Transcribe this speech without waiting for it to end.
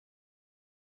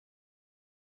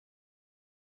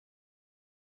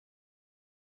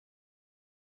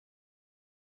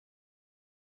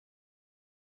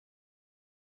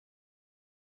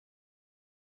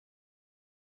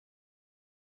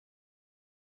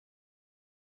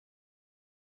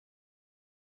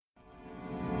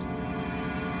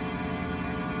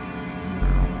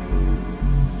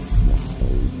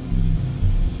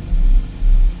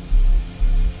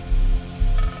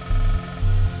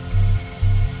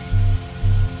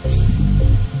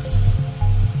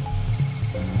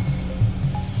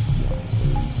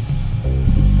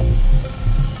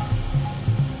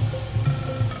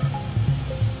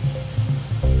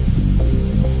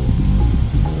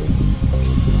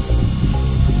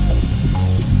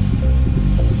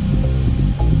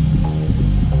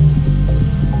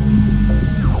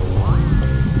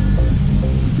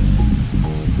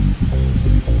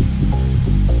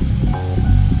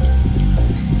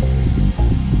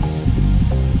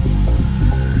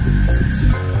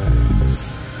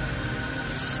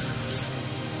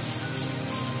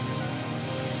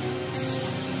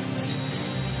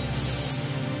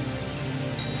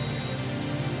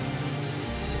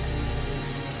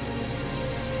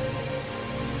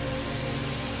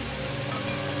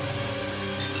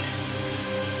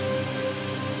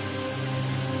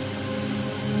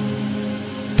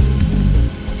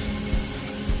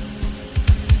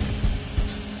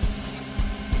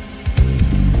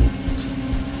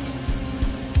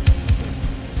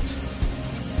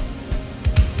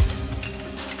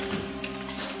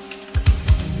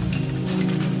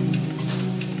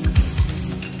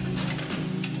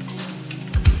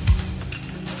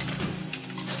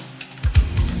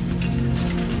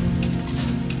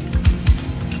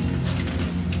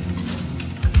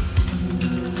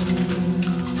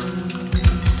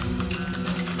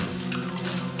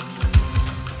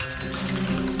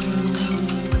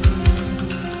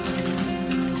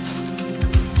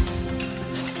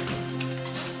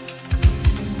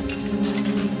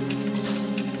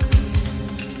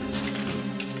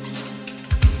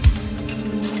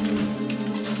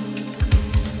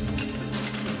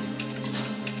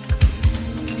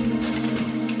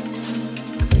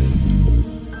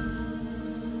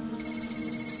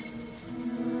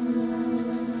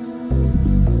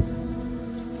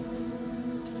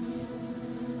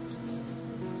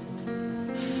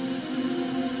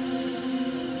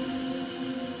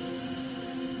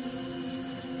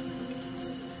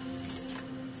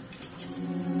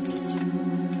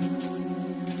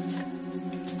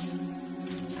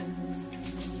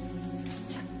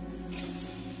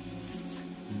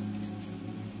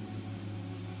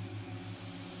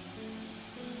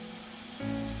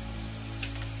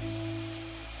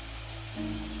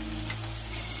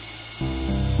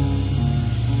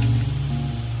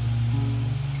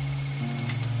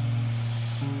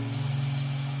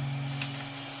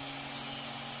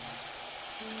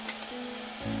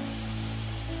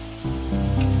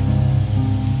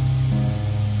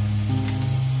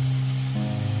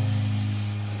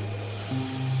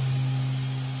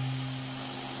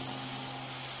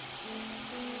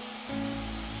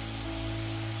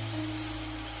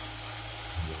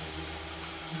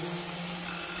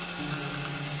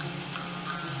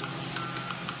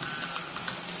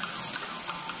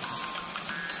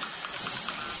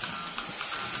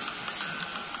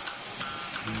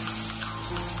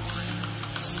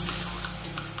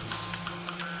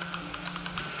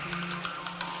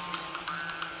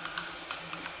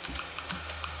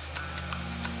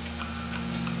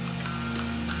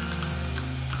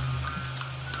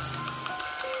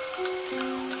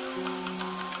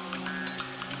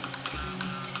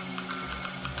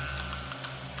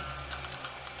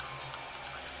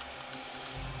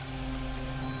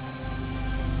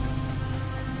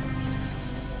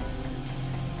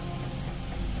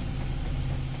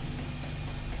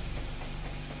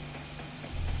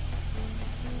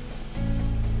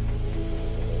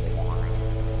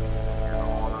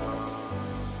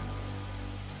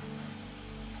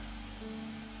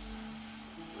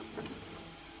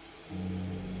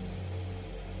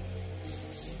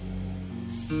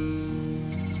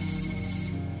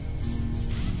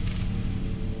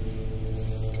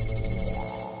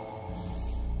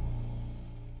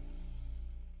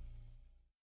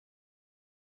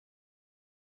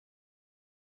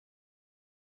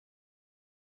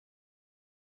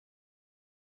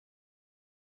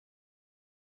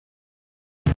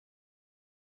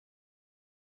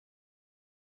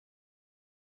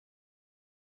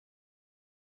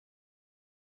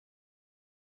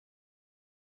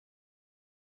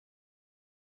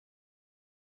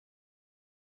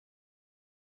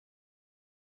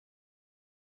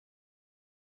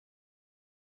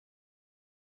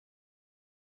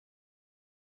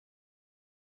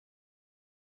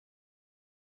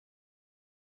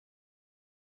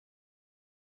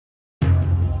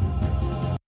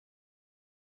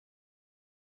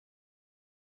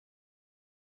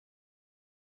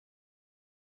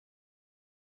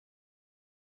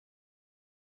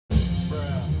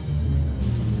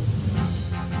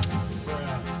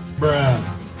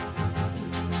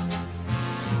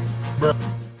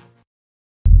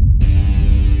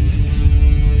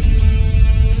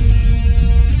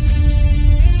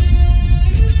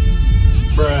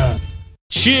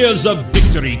Cheers of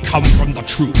victory come from the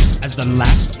troops as the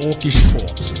last orcish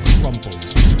corpse crumbles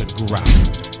to the ground.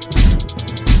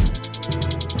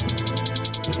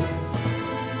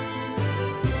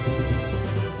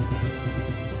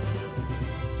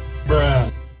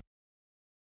 Bruh.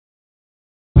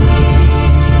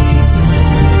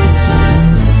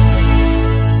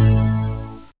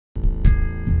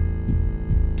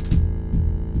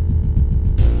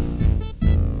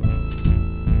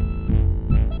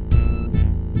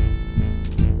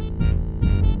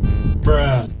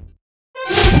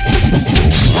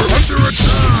 Under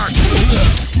attack!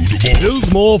 Build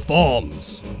more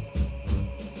farms.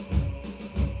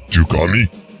 You got me?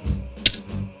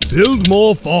 Build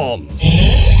more farms.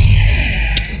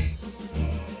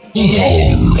 Alright.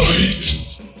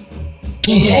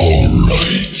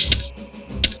 Alright.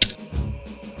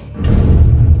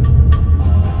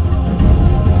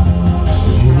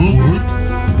 What?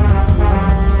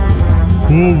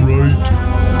 Alright.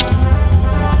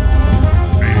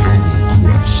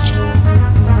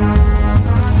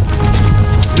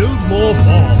 Build more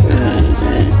farms.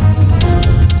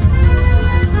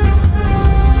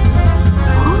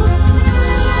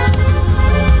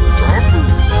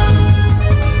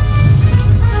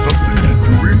 Something you're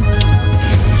doing?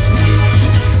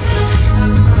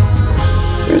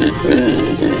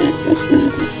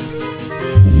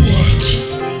 What? I'm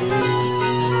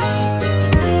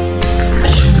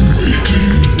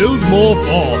waiting. Build more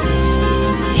farms.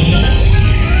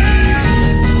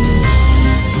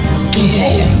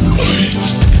 Alright.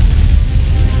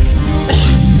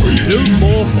 Build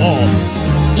more farms.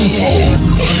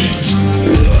 Alright.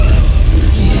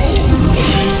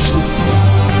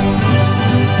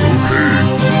 Okay.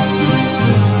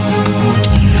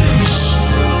 Yes.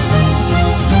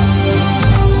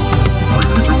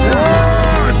 Ready to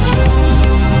fight!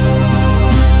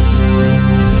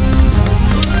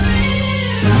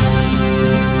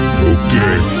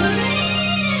 Okay.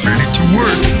 Ready to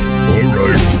work.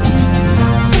 Alright.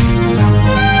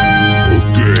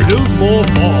 Okay. Build more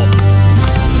farms.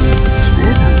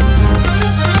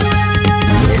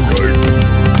 Alright.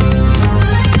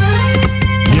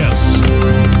 Yes.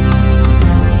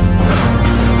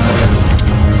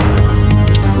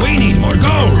 We need more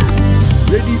gold.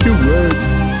 Ready to work.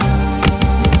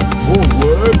 More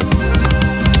work.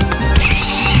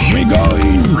 We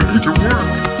going. Ready to work.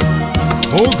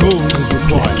 More gold is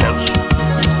required.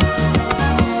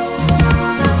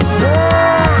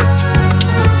 What?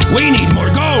 We need more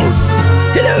gold.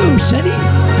 Hello, Sonny.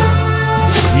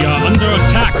 We are under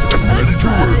attack. Ready to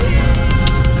work.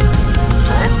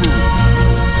 Tapu.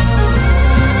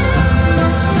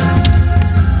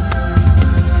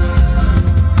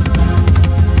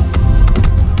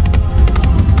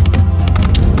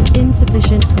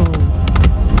 Insufficient gold.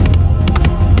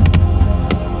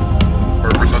 I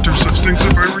would not do such things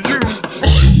if I were you.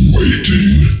 I'm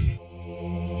waiting.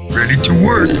 Ready to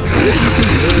work.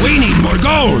 We need more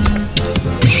gold.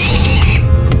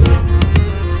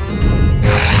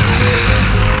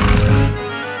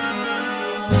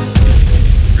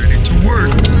 Ready to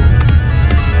work.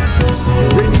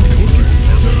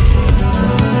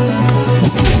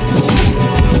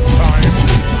 Time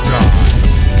to die.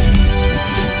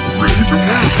 Ready to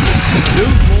work.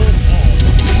 Build more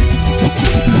farms.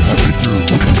 Ready to.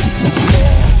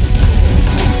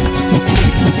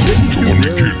 Ready to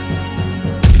work.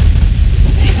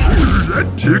 That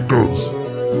tickles.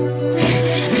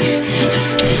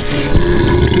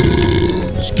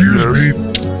 Excuse me.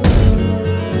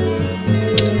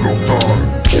 Hold on.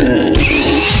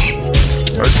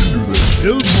 I can do this.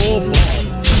 Build more farms.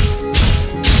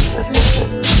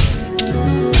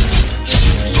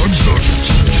 I'm done.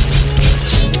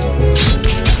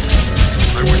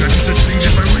 I would not do such things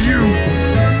if I were you.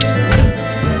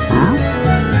 Huh?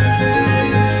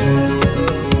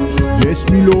 Yes,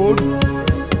 me lord.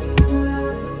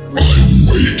 I'm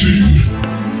waiting.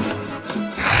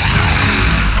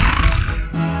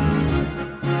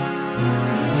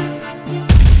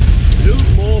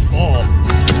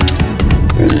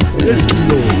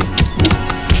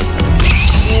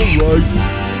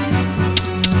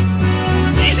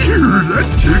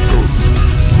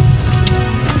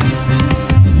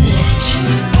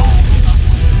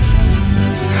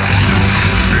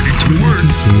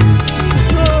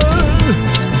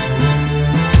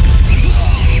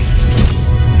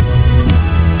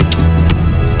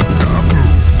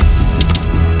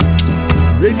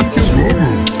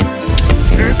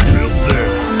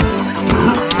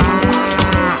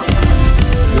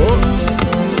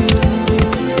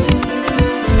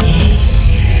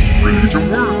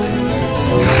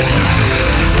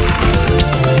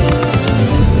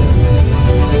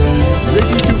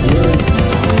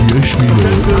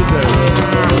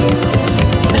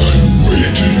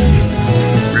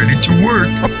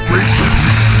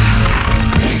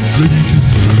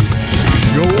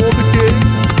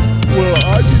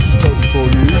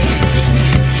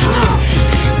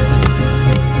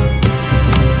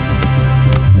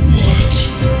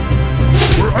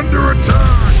 under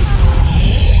attack!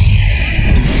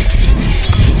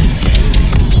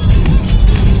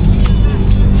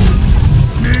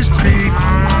 Missed me!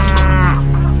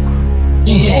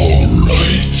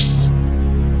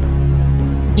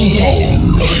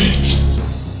 Alright.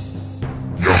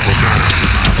 You're pathetic.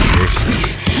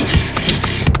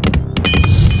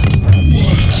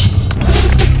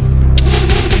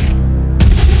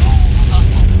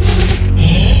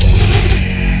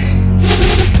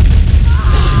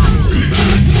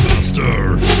 Master.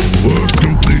 Work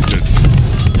completed.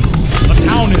 The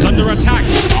town is under attack.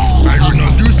 I would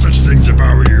not do such things if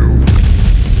I were you.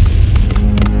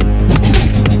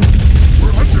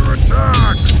 We're under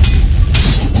attack!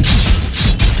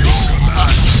 Your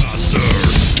command, Master.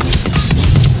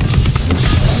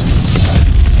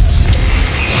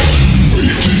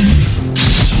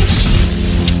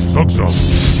 Sucks up.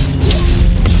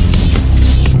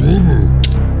 Slow-mo.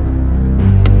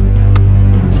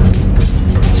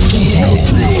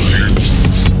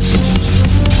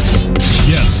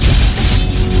 Yes.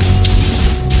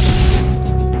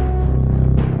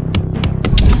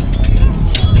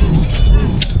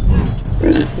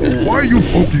 Why are you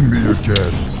poking me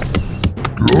again?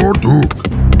 Lord Duke.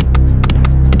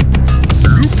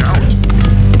 Look out!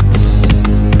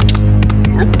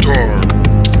 Looktar.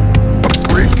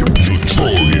 Upgrade complete.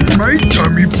 My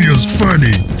tummy feels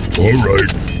funny.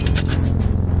 Alright.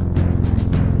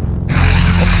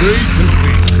 Upgrade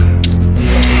complete.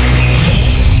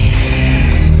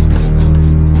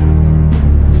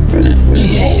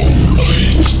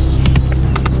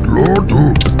 Lord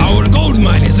Duke. Our gold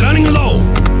mine is running low.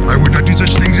 I would not do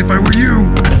such things if I were you.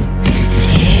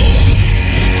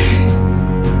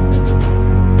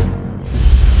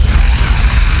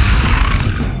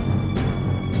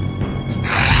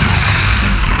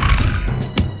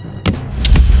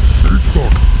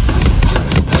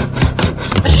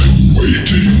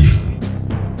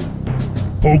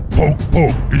 Poke, poke,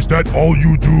 poke. Is that all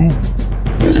you do?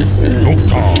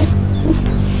 Doctor.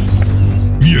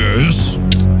 Yes?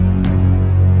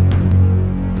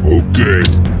 Okay.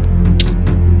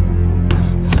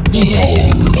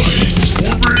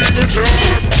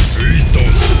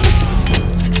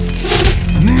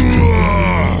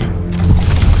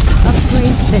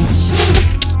 Upgrade finished.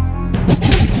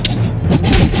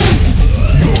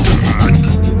 Your command.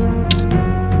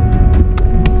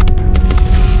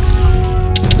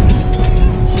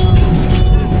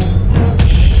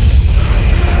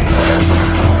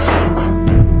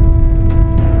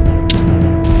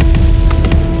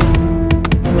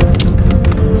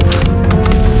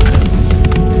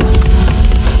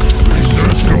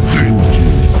 Research complete.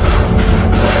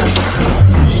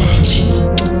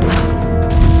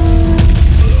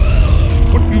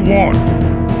 What do you want?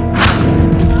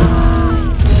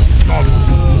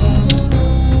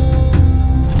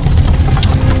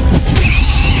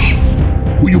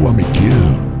 Who you want me to kill?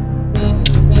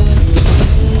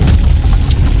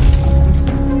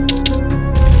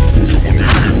 Who you want me to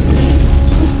kill?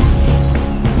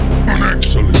 An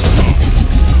excellent time.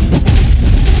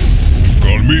 You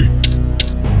call me?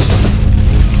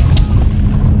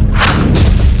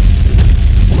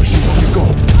 Where she want to go?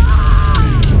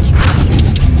 Just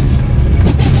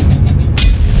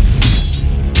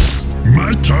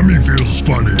My tummy feels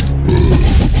funny.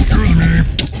 Excuse me.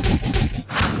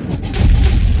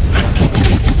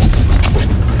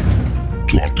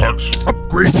 Two attacks.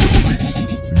 Upgrade complete.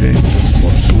 Vengeance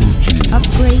for Soldier.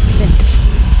 Upgrade finished.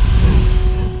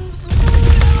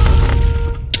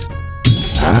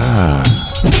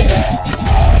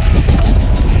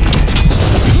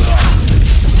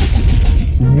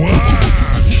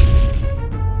 What?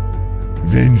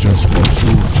 Vengeance for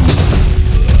Soldier.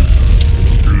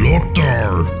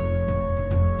 Lothar.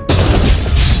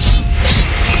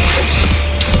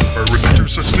 I would not do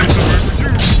such things if I were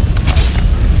you.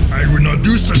 I would not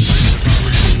do such things if I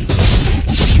were you.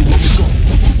 Where she want to go?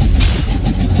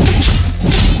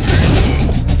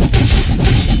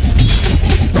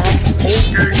 Stop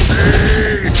poking me!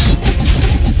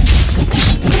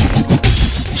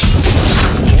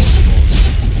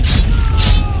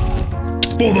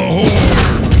 For the Horde!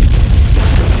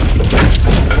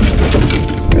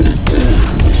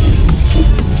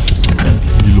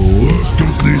 Work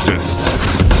completed.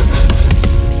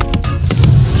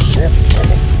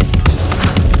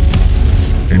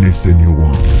 Anything you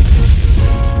want.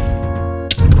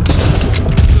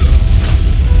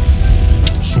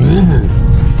 Slow-mo.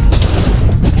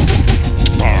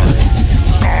 Die.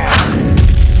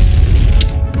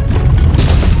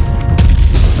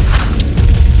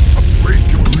 Upgrade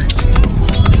complete.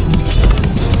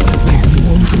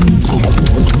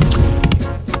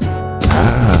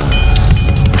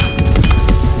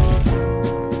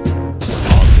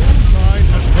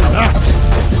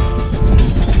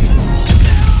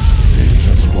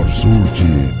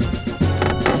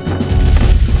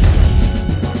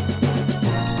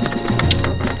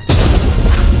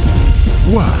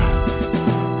 Why?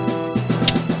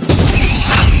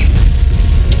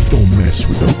 Don't mess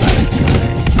with the bad guy.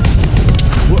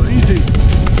 What is it?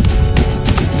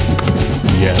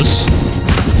 Yes?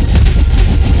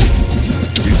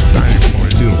 It's time for a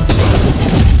little trouble.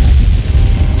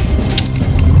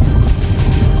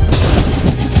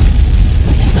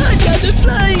 I got a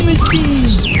flying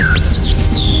machine!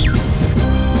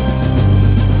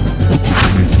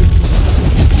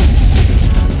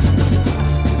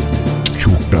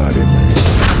 Chuktare, man.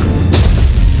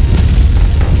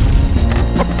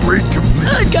 Upgrade complete. I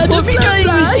got a flying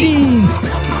machine!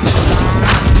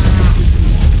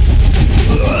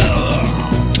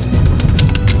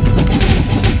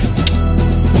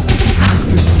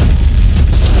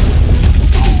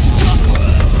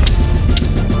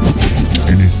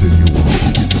 Anything you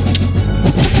want.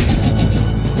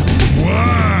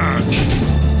 What?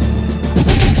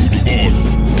 To the boss.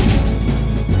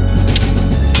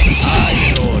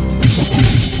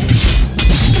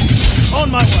 On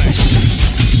my way.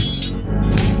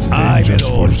 I Just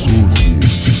for Sulti.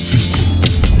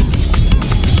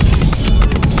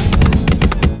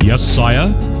 Yes, sire?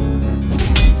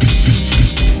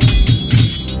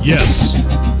 Yes.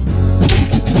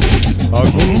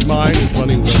 Our gold mine is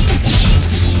running low.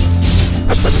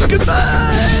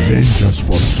 Vengeance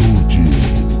for Sulti.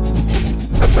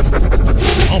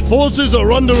 Our forces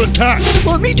are under attack.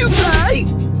 Want me to fly?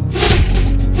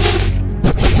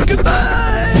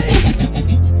 Goodbye!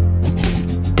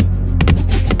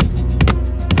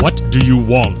 What do you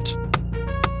want?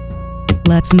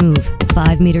 Let's move.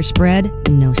 5-meter spread,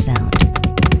 no sound.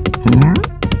 Huh?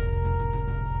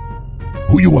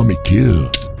 Who you want me kill?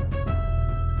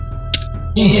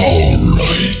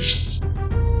 Alright.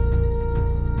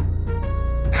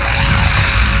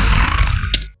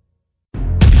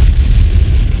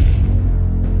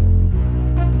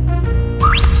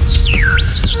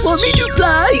 Want me to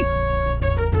fly?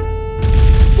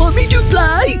 Want me to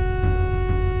fly?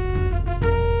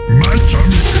 My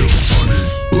tummy feels funny.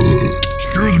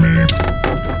 Excuse me.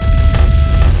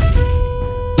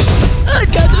 I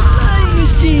got a flying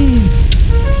machine!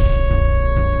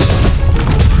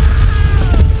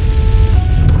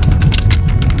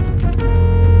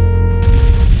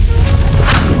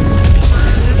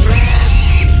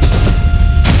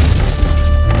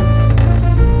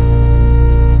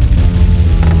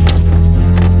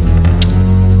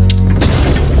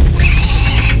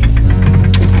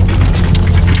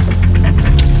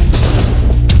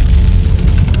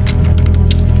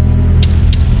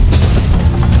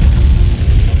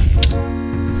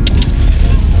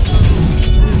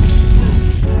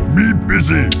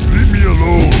 Busy. Leave me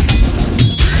alone.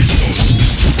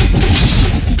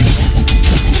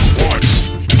 What?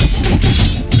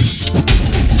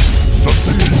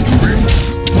 Something you're doing?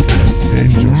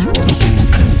 Vengeance for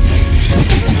Sulti.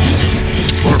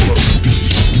 Purpose.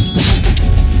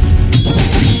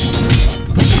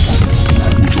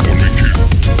 Who you want me kill?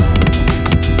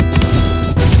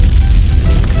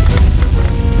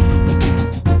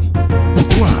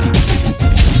 Why?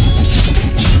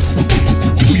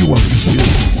 Who you want me kill?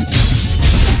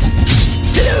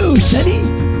 Hello, Sonny!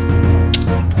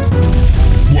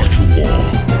 What you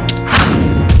want?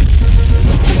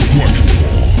 What you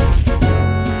want?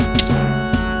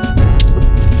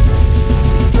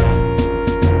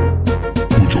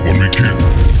 Who you want me kill?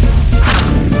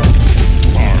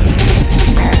 Die.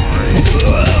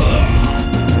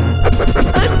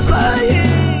 I'm flying!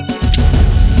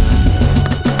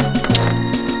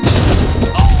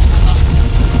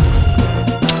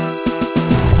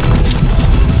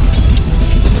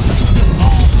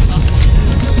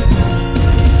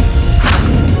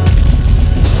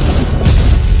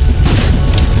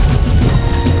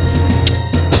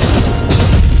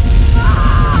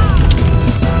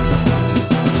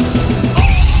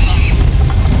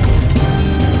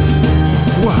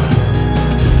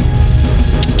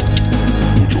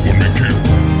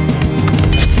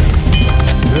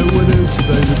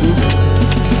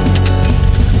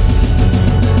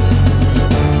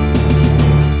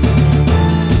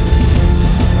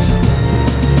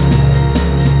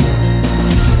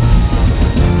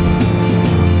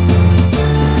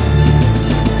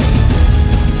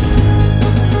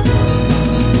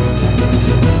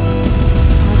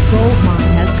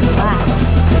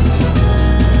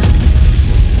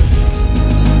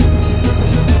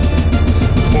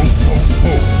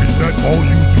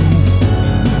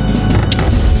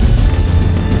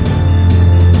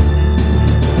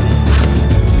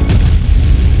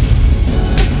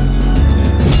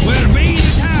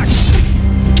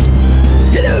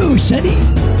 Sonny?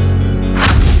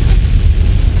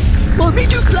 Want me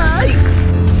to fly?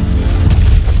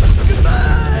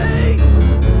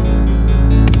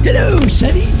 Hello,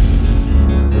 Sonny.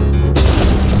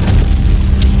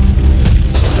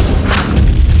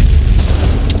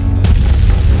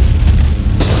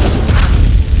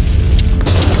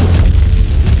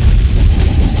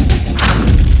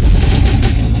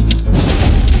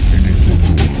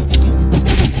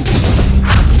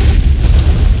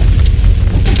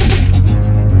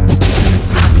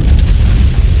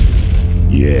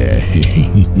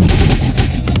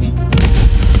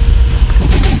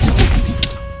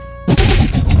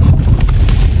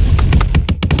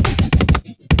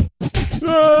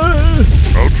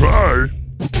 I'll try.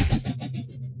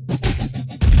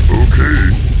 Okay.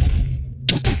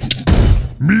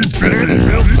 Me busy,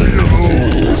 leave me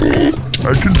alone.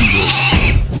 I can do that.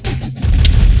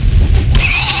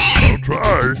 I'll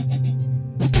try.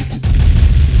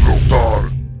 No die.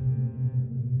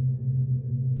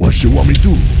 What you want me to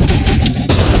do?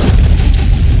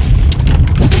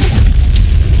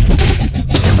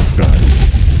 Got it.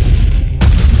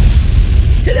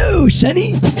 Hello,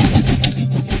 Sonny.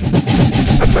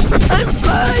 I'm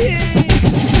flying.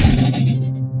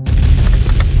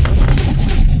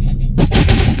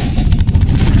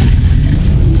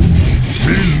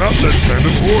 Me not that kind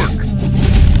of work.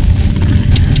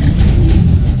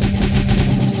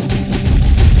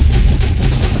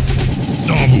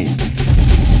 Double.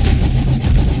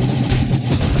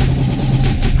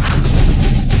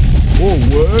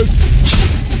 Forward.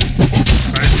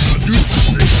 I will do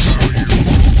something for you.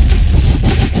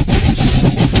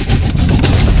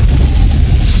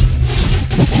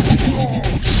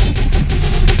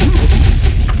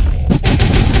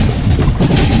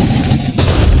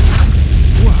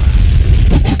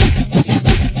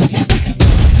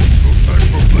 No time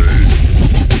for play.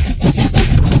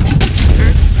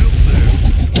 Can't build there.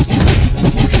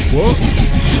 What?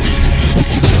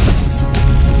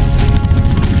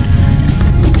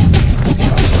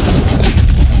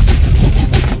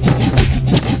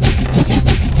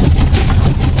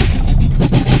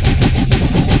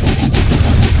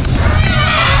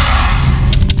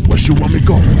 Where you want me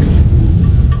go?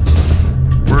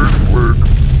 Work.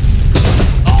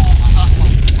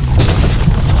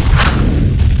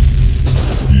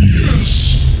 Yes.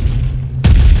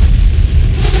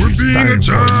 We're being Time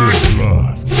for attacked. new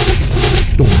blood.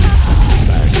 Don't mess with the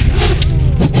bad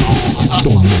guy.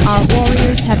 Don't mess Our with the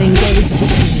warriors have engaged the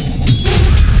enemy.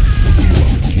 You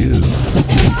want to kill?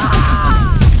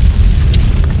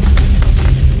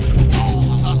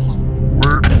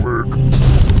 Work.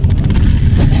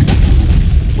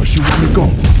 Where you want me go?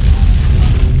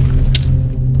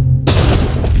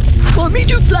 Want me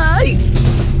to fly?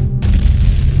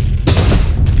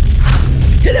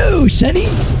 Hello, Sonny.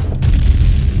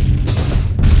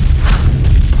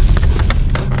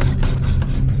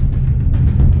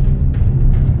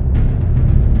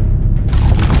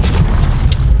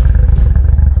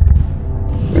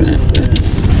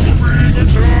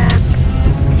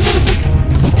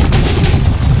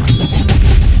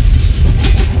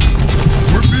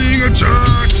 We're being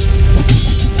attacked.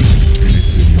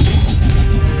 Anything you want.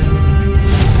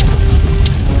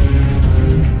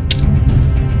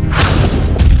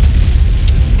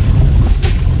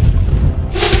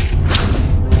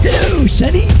 Hello,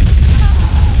 Sonny.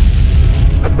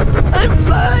 I'm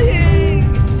flying.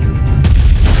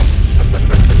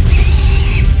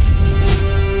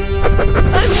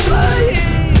 I'm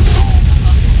flying.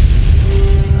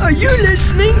 Are you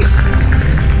listening?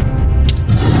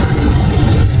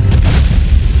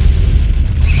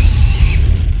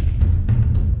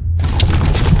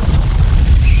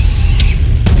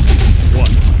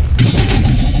 One.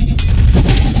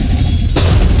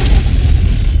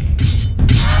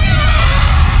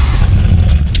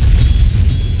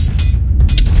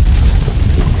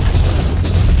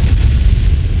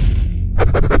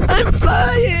 I'm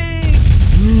flying.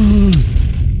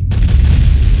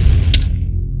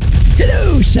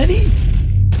 Hello, Sonny.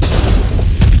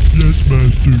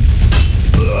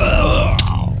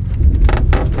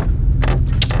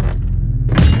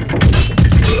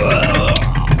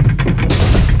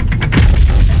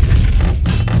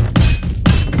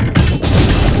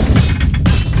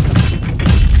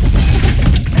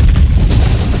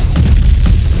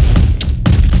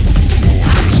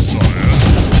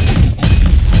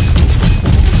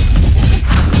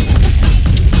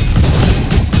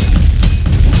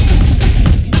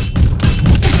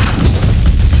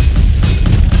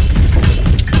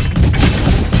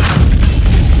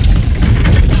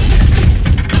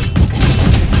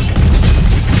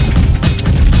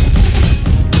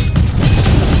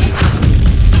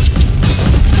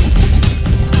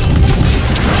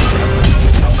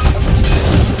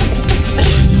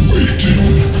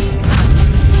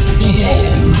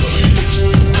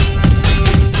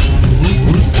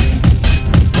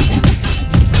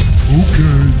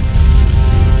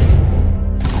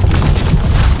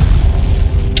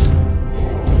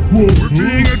 We're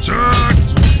being attacked!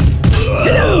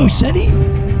 Hello, Sonny.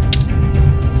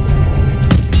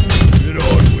 Get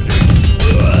on with it.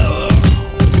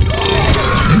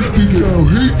 Now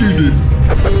he did it!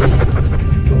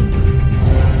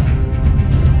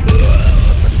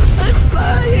 I'm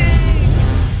flying.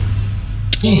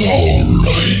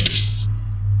 Alright.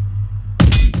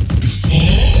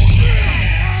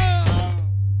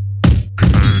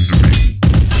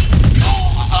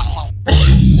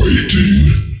 I'm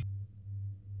waiting.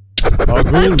 Our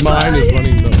gold mine is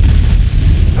running low.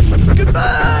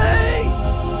 Goodbye.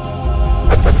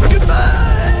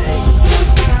 Goodbye.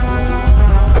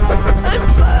 I'm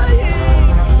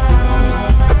flying.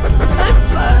 I'm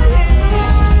flying.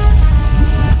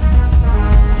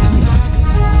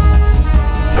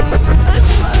 I'm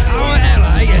flying. Our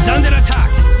ally is under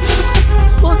attack.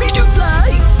 Want me to fly?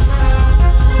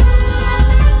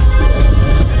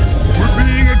 We're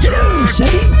being Hello, attacked!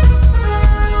 Sonny.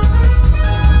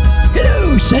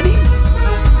 Hello, Sonny.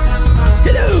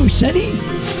 Hello, Sonny.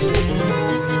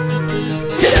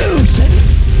 Hello, Sonny.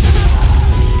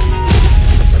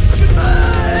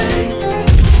 Goodbye.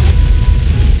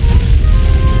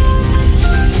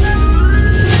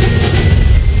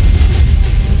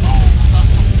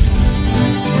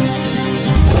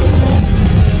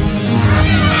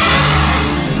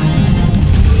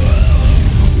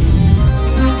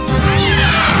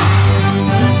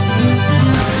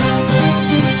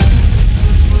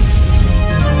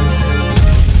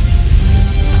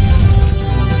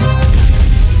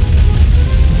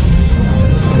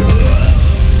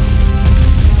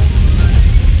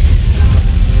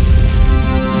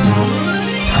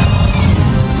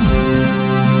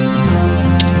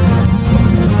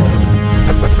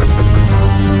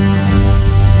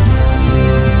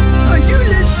 Are you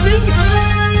listening?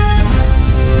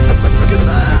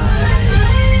 Goodbye.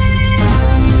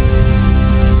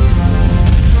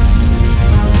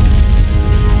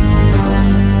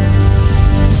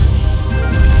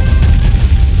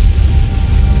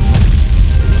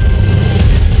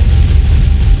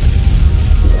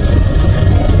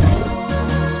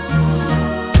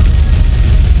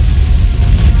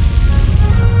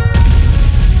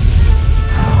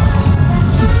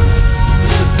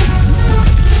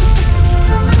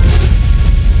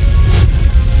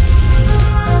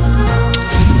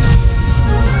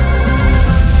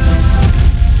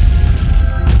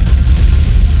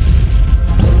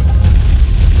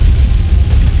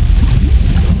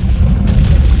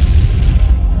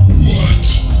 What?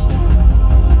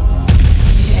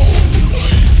 Alright.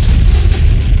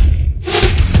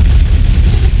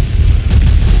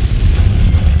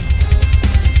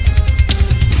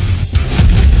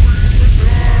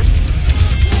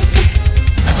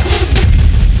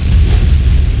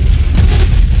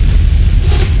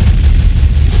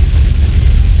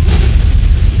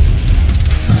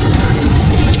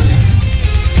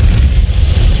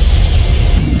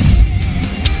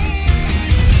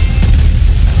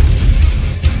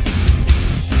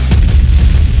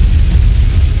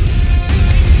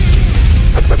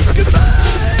 Goodbye.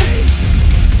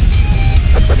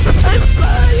 I'm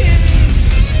flying.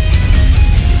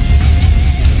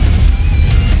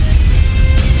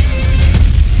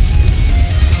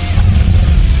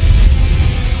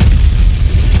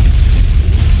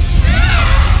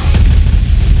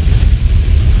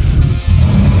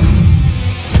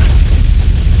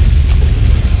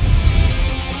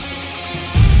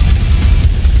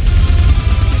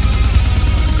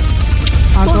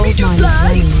 Our Want me gold to mine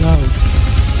fly? is running low.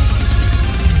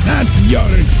 At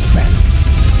your expense.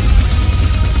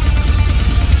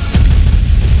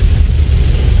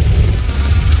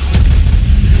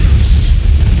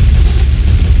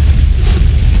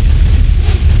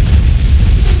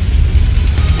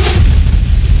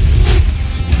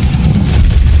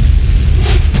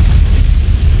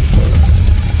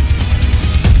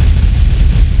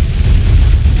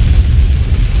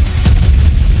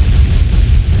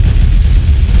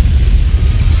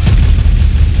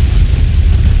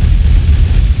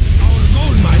 Our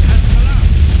gold mine has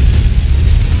collapsed.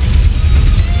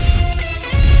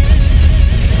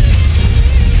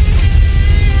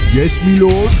 Yes, me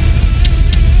lord.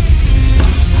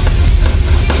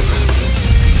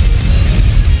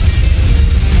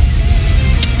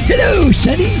 Hello,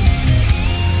 Sonny.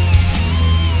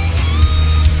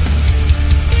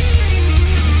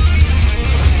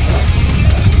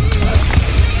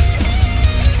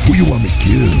 Who you want me to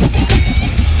kill?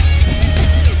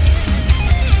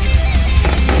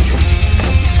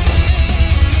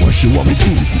 What you want me to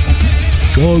do?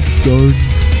 Job's done.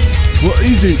 What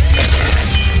is it?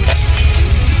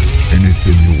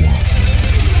 Anything you want.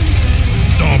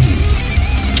 Double!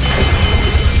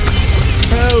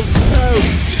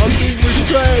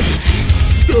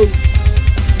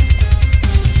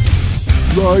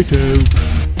 Righto.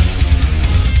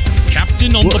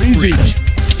 Captain on What the is bridge. it?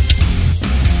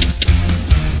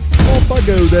 Off I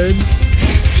go then.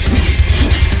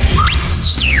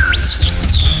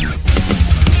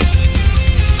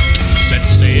 Set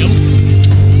sail.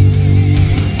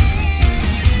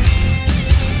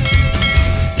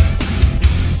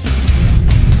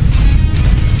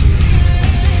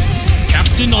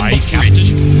 Captain on the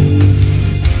bridge.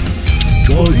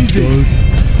 What is it?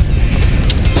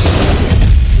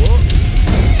 What?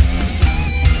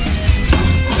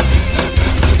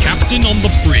 Captain on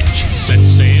the bridge. Set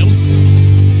sail.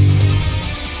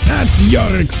 At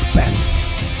your expense.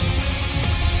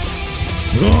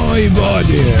 Oi,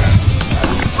 body.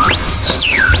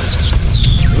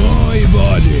 Oi,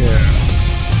 body.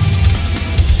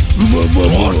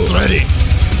 Port ready.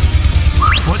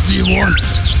 What do you want?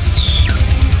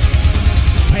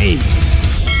 Hey,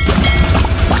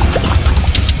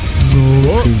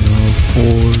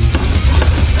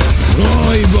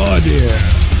 oi, body.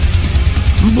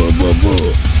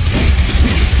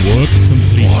 Work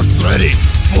complete. Port ready.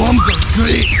 Bomb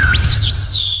complete.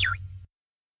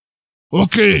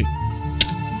 Okay.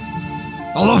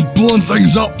 I love blowing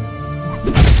things up.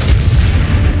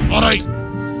 Alright.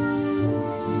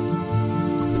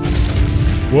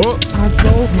 What? Our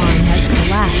gold mine has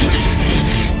collapsed.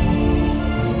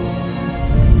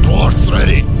 Port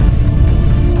ready.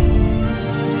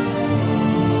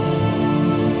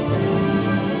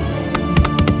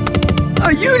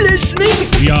 Are you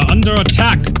listening? We are under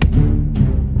attack.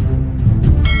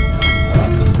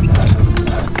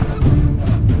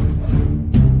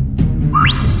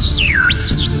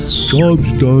 Job's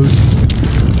done.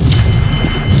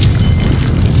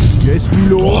 Yes, me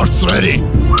lord. Port ready.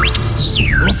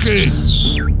 Okay.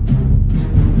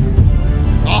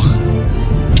 Ah.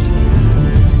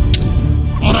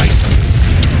 Alright.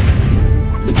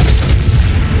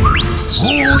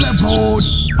 hold aboard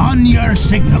on your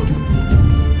signal.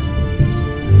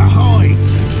 Ahoy!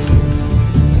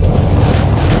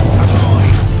 Ahoy!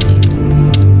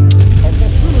 Our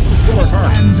facilities will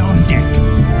attack. Hands on deck.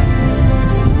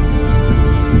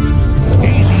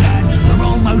 Easy, lads. We're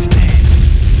almost there.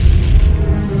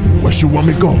 Where you want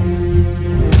me go?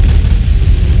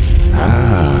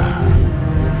 Ah.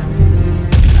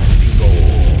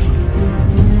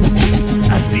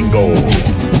 Castingo.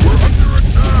 We're under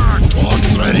attack. On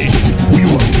ready. Who you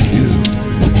want me to kill?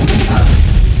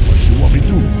 What you want me to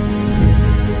do?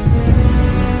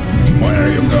 Where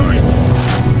are you going?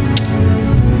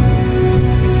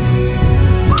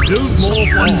 Build more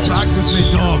one back with me,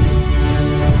 dog.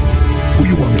 Who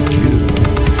you want me to kill?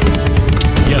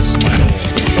 Yes, my lord.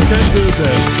 I can't do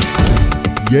that.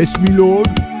 Yes, me lord.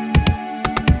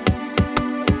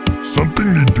 Something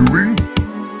you're doing?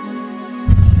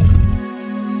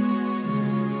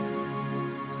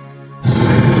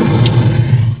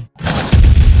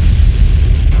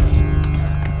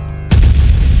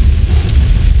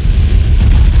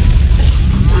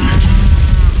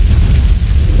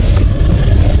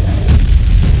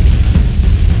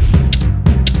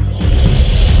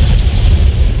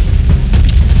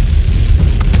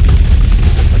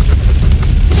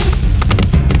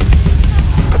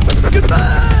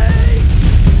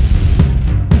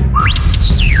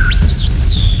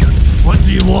 What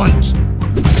do you want?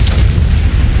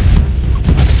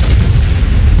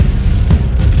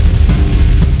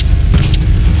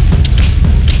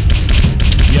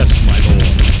 Yes, my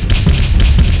lord.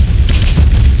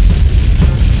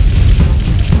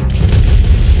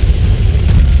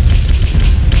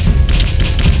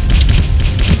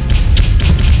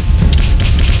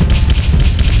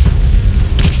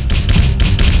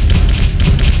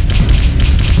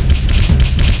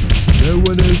 No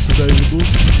one else available.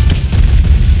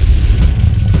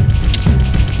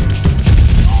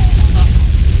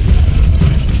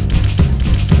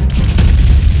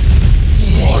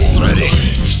 Port ready.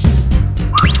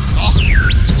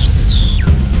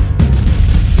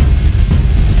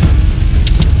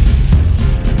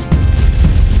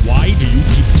 Why do you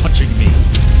keep touching me?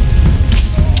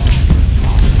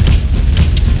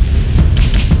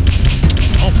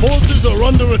 Our forces are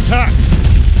under attack.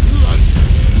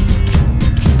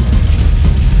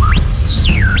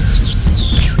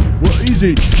 What is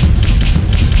it?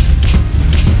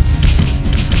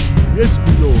 Yes,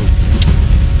 my lord.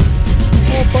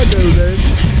 Off I go then.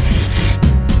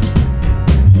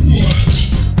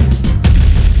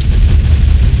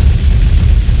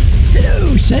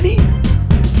 Hello, Sonny.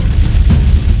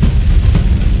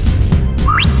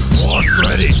 Port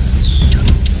ready.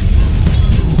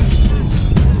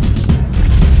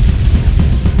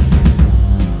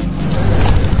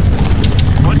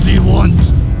 What do you want?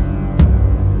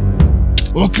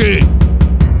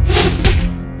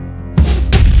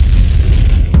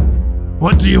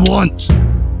 What do you want?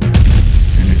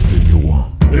 Anything you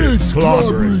want. It's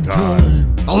clobbering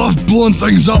time. I love blowing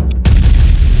things up.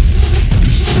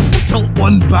 Tilt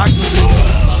one back.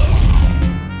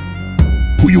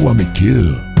 Who you want me to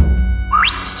kill?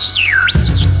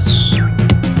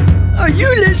 Are you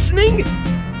listening?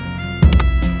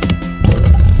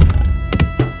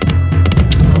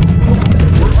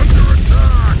 We're under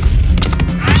attack.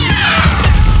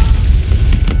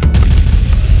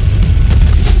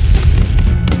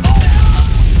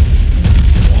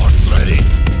 Horse ready.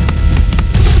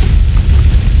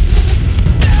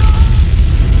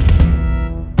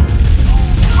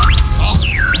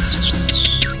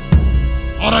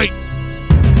 All right.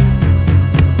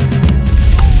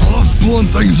 I love blowing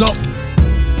things up.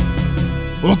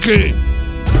 Okay.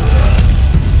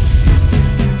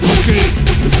 Okay.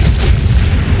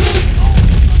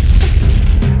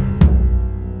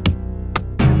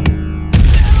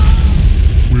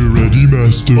 We're ready,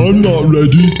 Master. I'm not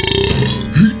ready.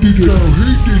 He did it. No, he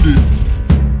did it.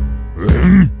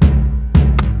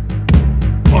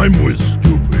 I'm with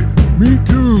stupid. Me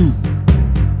too.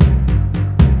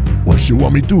 What you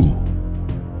want me to do?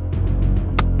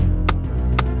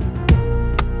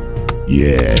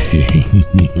 Yeah.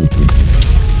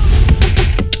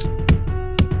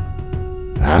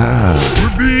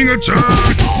 We're being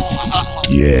attacked.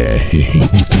 Yeah.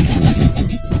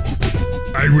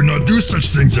 I would not do such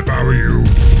things if I were you.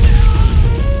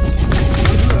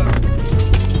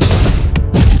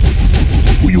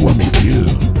 Who you want me to kill?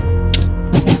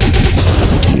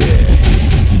 Yeah.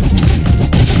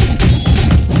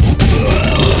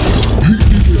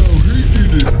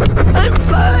 I'm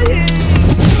flying!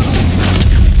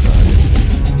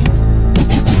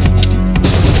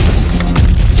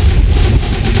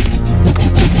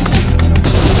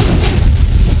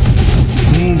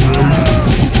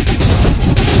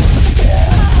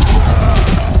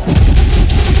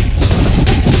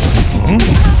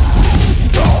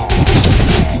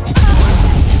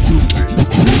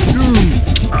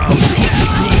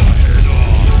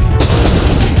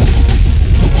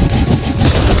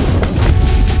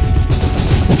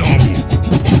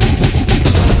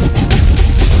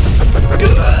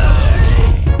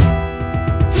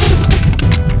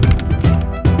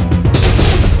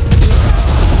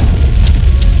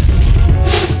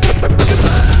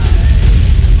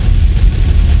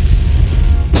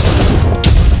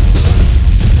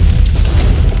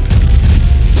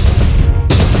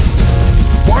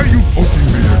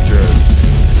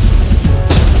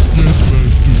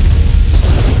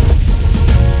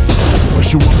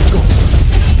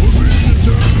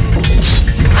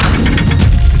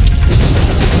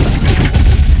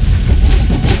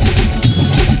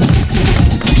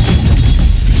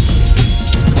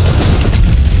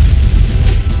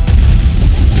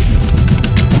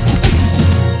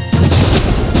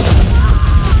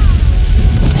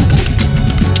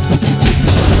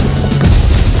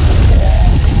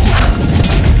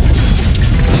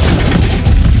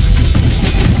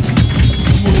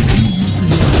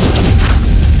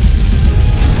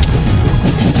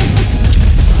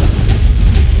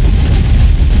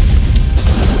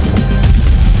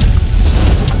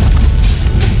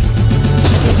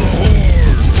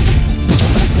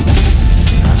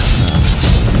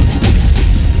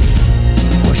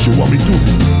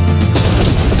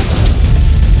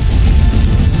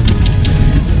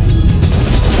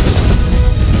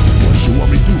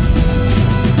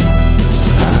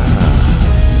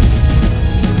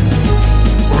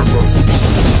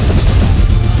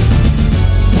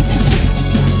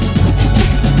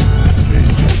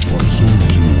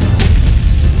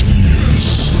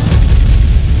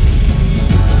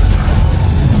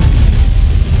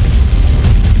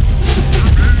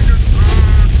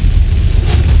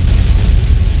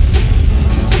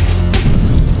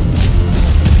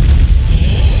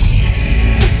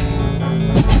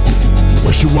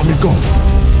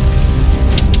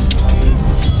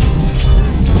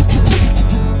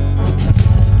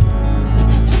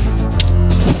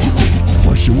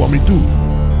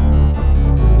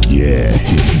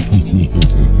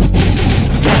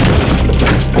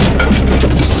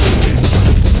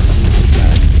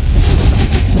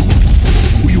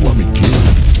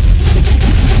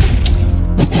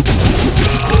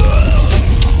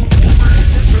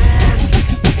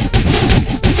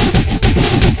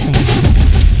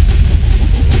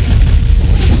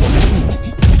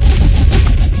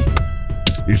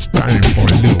 It's time for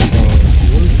a little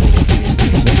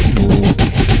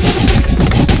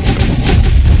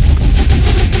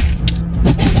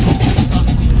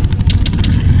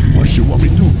What you want me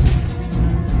to do?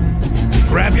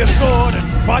 Grab your sword and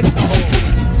fight the hole.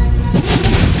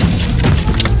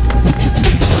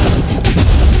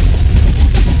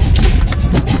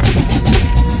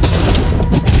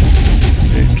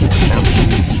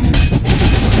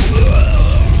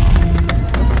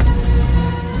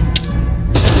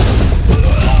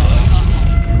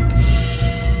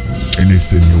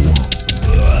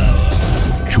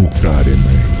 got him,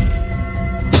 man.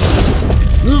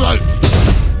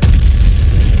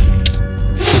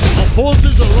 Our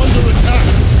forces are under attack.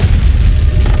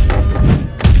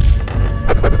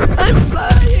 I'm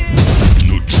flying.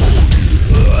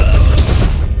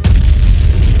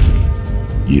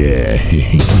 Yeah.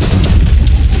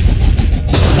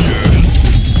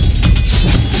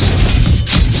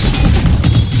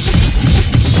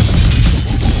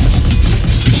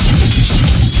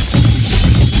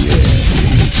 Yes.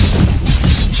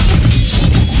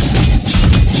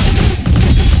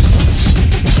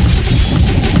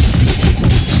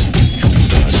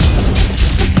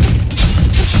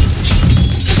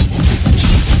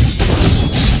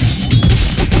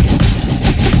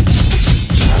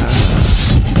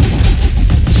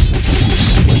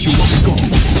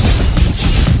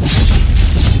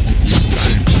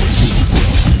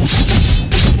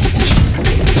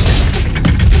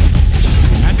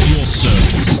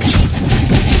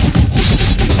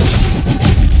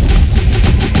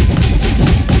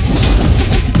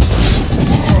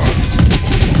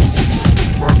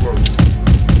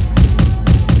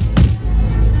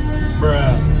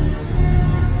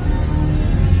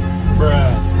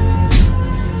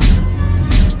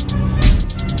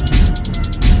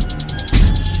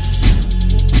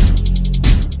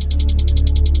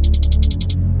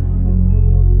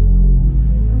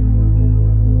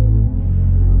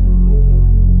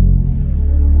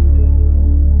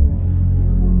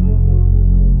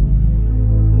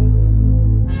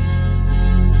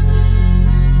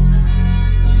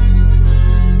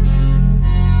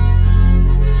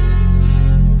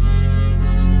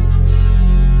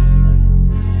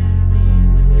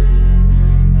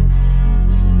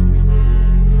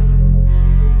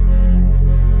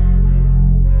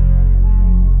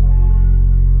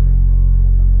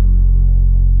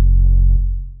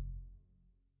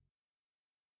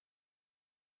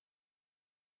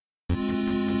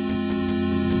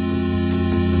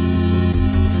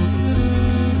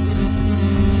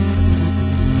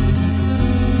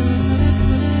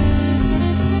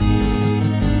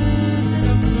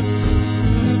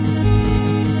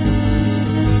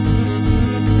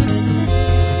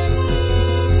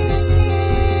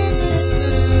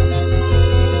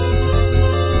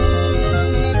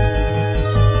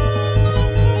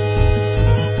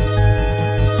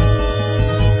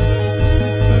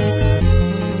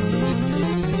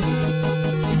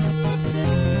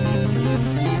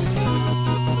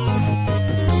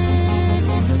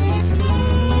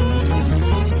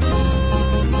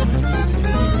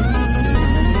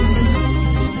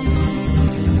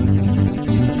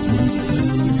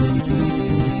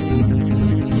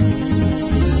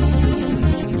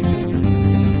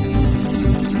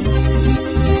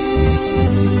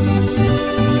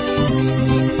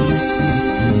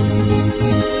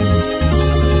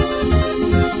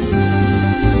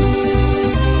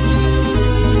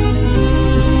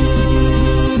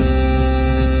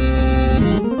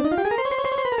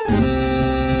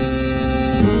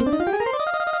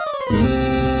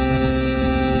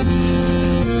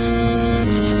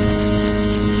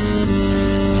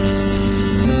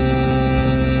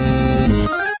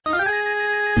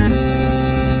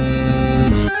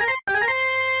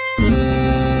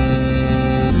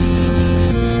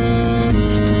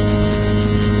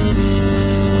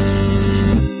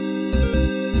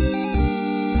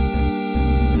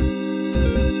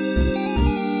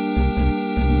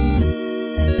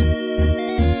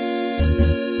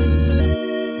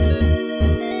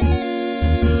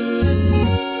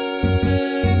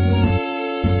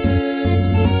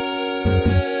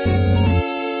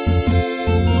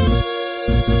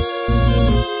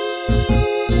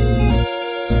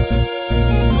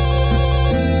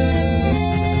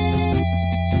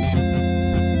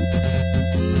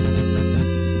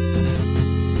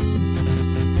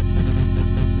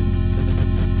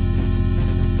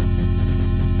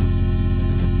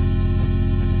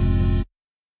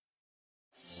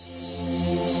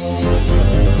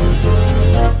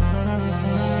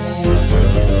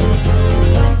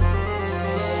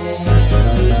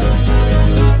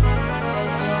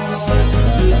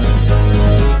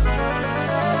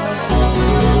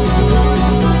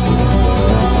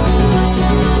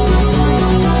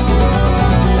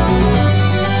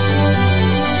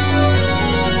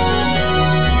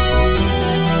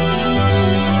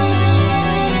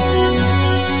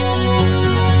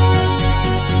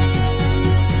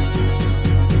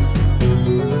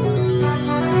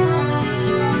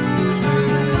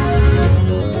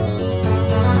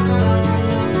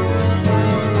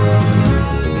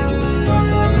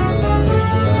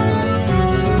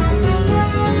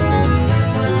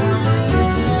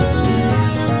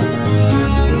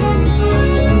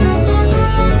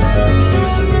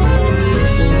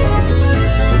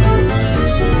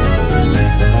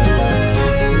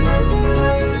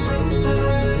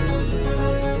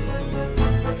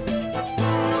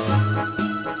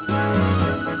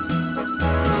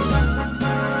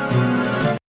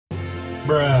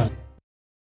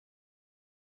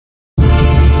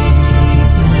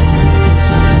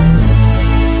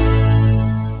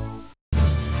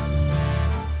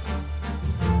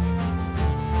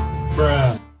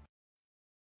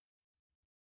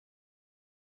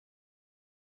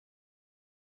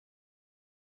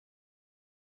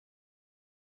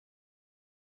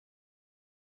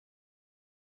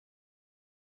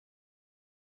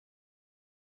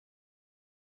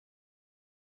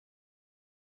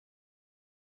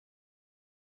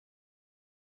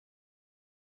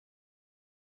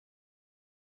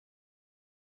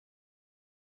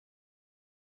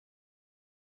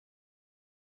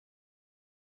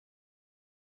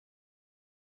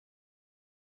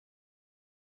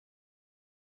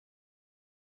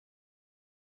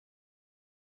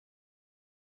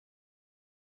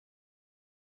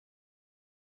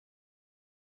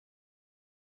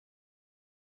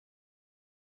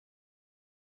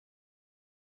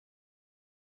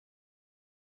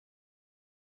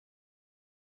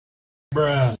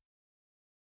 Bruh.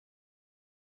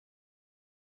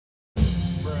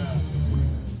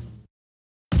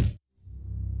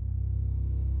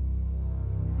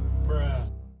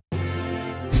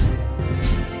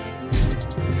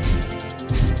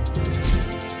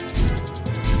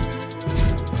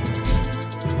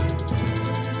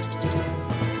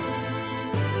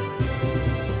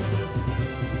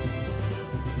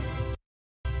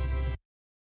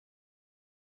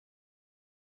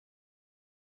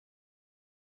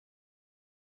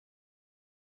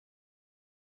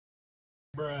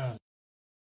 Bruh.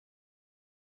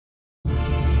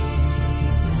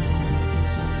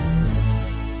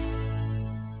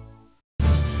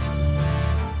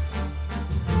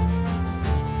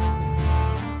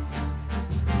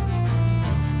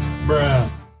 Bruh.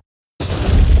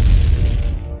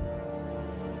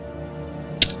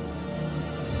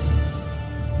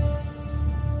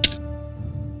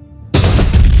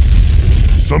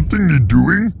 Something you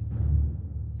doing?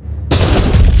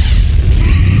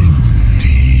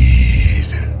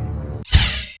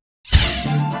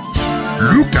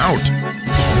 Look out!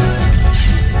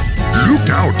 Look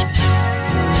out!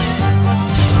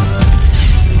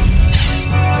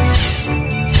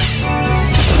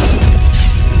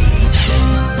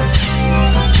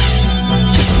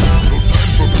 No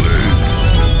time for play.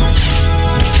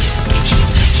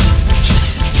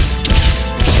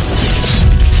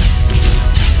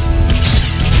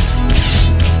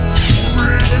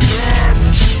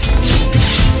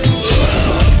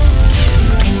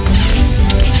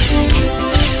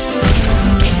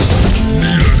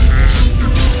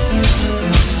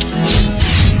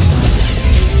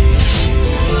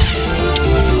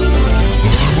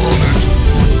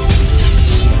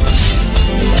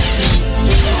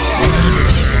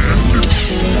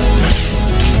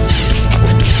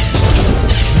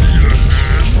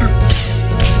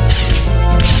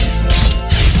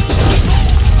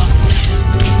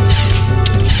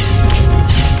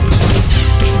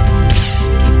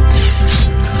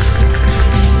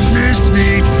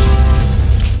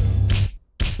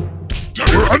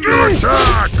 We're under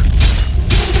attack!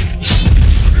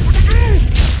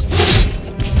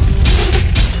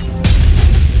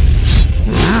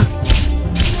 Huh?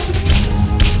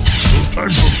 No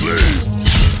time for play.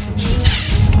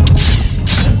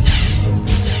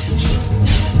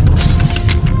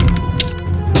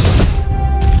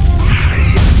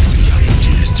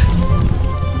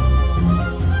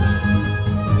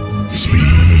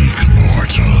 Speak,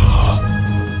 mortal.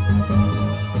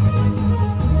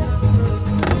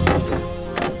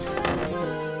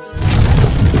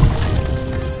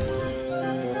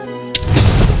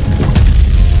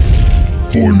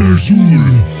 For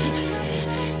Nazul.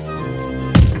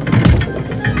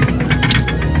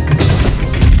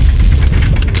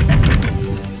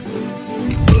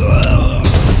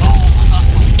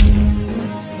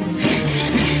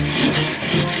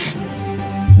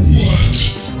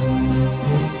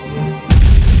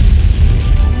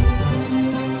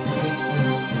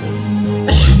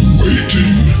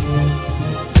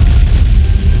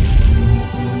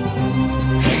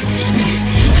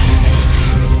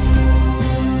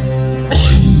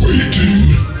 I'm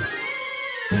waiting.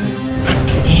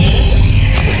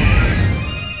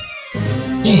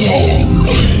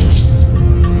 Alright.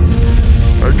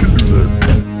 I can do that.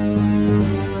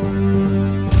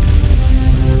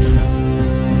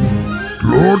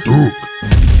 Lord Hook.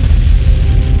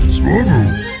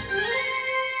 Swallow.